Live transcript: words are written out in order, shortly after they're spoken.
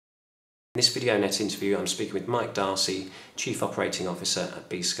In this VideoNet interview, I'm speaking with Mike Darcy, Chief Operating Officer at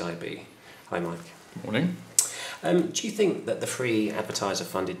DarBSkyB. Hi, Mike. Morning. Do you think that the free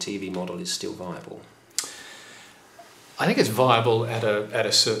advertiser-funded TV model is still viable? I think it's viable at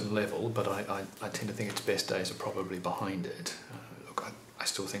a certain level, but I tend to think its best days are probably behind it. Look, I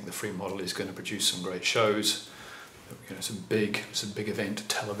still think the free model is going to produce some great shows, some big event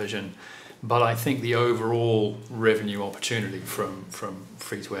television, but I think the overall revenue opportunity from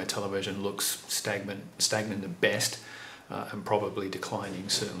free-to-air television looks stagnant at best, and probably declining,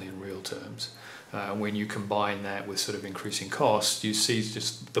 certainly in real terms. When you combine that with sort of increasing costs, you see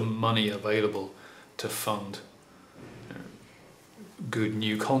just the money available to fund good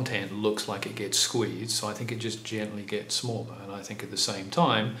new content looks like it gets squeezed, so I think it just gently gets smaller. And I think at the same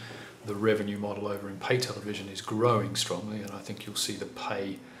time, the revenue model over in pay television is growing strongly, and I think you'll see the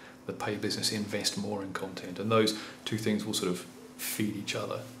pay business invest more in content, and those two things will sort of feed each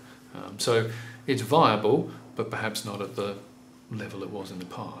other. So it's viable, but perhaps not at the level it was in the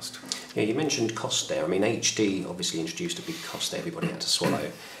past. Yeah, you mentioned cost there. I mean, HD obviously introduced a big cost that everybody had to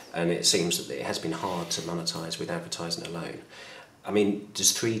swallow, and it seems that it has been hard to monetize with advertising alone. I mean,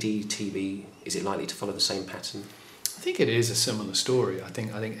 does 3D TV, is it likely to follow the same pattern? I think it is a similar story. I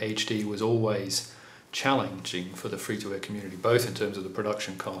think HD was always challenging for the free-to-air community, both in terms of the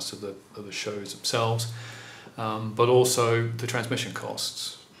production costs of the shows themselves, but also the transmission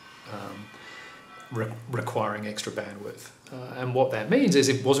costs, requiring extra bandwidth. And what that means is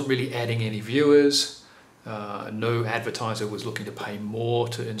it wasn't really adding any viewers. No advertiser was looking to pay more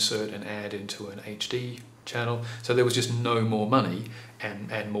to insert an ad into an HD channel, so there was just no more money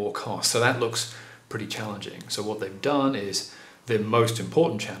and more cost. So that looks pretty challenging. So what they've done is their most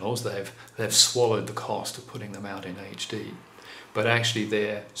important channels, they've swallowed the cost of putting them out in HD. But actually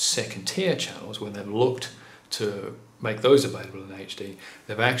their second tier channels, when they've looked to make those available in HD,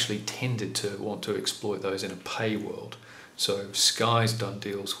 they've actually tended to want to exploit those in a pay world. So Sky's done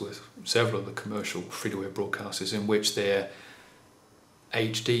deals with several of the commercial free-to-air broadcasters in which their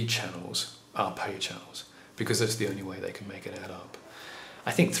HD channels are pay channels, because that's the only way they can make it add up. I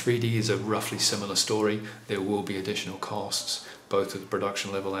think 3D is a roughly similar story. There will be additional costs, both at the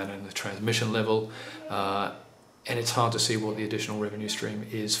production level and at the transmission level, and it's hard to see what the additional revenue stream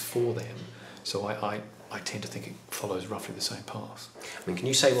is for them. So I tend to think it follows roughly the same path. I mean, can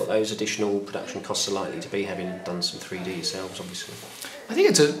you say what those additional production costs are likely to be, having done some 3D yourselves, obviously? I think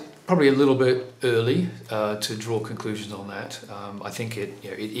it's probably a little bit early to draw conclusions on that. I think it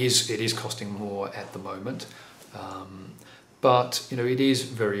is costing more at the moment, but it is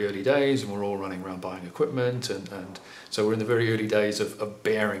very early days, and we're all running around buying equipment, and so we're in the very early days of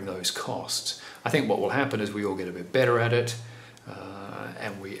bearing those costs. I think what will happen is we all get a bit better at it,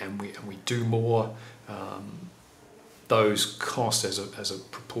 and we do more. Those costs as a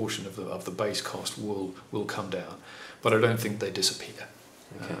proportion of the base cost will come down, but I don't think they disappear.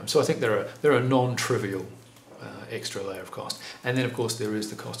 Okay. So I think there are a non-trivial extra layer of cost, and then of course there is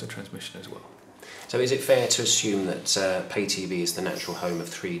the cost of transmission as well. So is it fair to assume that pay TV is the natural home of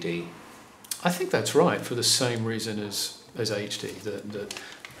 3D? I think that's right, for the same reason as HD, that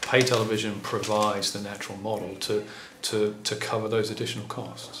pay television provides the natural model to cover those additional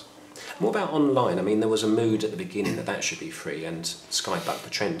costs. What about online? I mean, there was a mood at the beginning that should be free, and Sky bucked the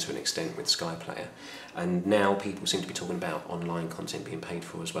trend to an extent with Sky Player, and now people seem to be talking about online content being paid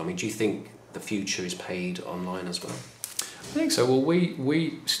for as well. I mean, do you think the future is paid online as well? I think so. Well,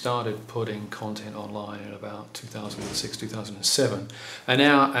 we started putting content online in about 2006, 2007, and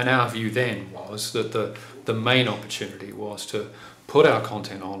our view then was that the main opportunity was to put our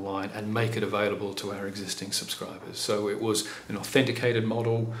content online and make it available to our existing subscribers. So it was an authenticated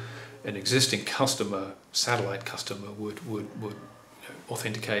model. An existing customer, satellite customer, would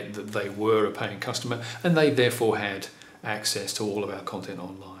authenticate that they were a paying customer, and they therefore had access to all of our content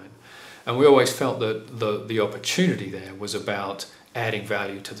online. And we always felt that the opportunity there was about adding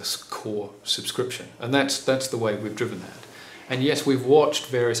value to the core subscription, and that's the way we've driven that. And yes, we've watched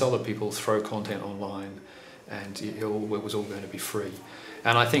various other people throw content online, and it was all going to be free.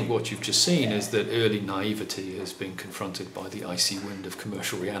 And I think what you've just seen is that early naivety has been confronted by the icy wind of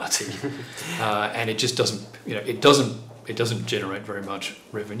commercial reality, and it just doesn't, it doesn't generate very much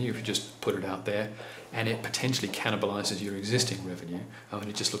revenue if you just put it out there, and it potentially cannibalizes your existing revenue, and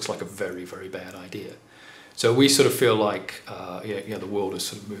it just looks like a very, very bad idea. So we sort of feel like, the world is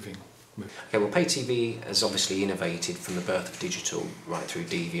sort of moving. Okay, well, pay TV has obviously innovated from the birth of digital right through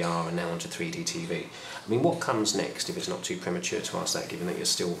DVR and now onto 3D TV. I mean, what comes next, if it's not too premature to ask that, given that you're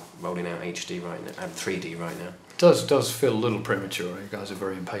still rolling out HD right now and 3D right now? It does feel a little premature. You guys are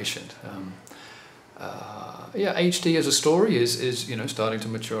very impatient. Yeah, HD as a story is starting to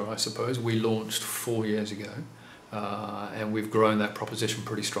mature, I suppose. We launched 4 years ago, and we've grown that proposition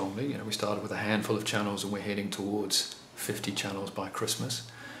pretty strongly. We started with a handful of channels, and we're heading towards 50 channels by Christmas.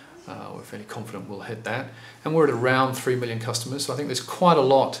 We're fairly confident we'll hit that, and we're at around 3 million customers. So I think there's quite a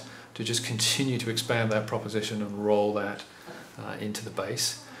lot to just continue to expand that proposition and roll that into the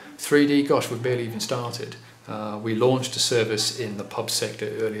base. 3D, gosh, we've barely even started. We launched a service in the pub sector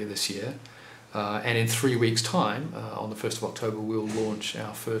earlier this year, and in 3 weeks' time, on the 1st of October, we'll launch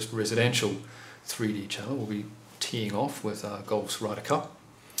our first residential 3D channel. We'll be teeing off with Golf's Ryder Cup.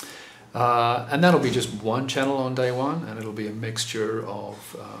 And that'll be just one channel on day one, and it'll be a mixture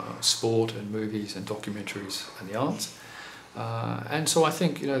of sport and movies and documentaries and the arts. And so I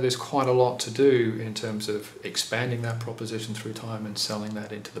think there's quite a lot to do in terms of expanding that proposition through time and selling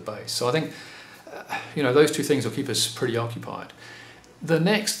that into the base. So I think those two things will keep us pretty occupied. The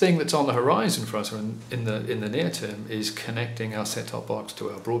next thing that's on the horizon for us in the near term is connecting our set-top box to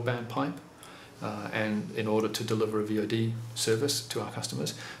our broadband pipe. And in order to deliver a VOD service to our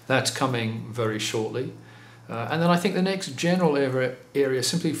customers. That's coming very shortly. And then I think the next general area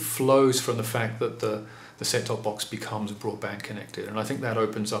simply flows from the fact that the set-top box becomes broadband connected. And I think that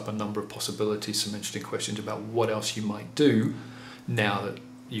opens up a number of possibilities, some interesting questions about what else you might do now that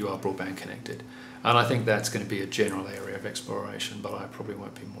you are broadband connected. And I think that's going to be a general area of exploration, but I probably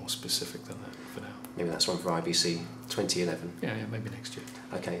won't be more specific than that for now. Maybe that's one for IBC 2011. Yeah, maybe next year.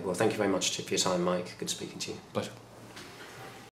 Okay, well, thank you very much for your time, Mike. Good speaking to you. Pleasure.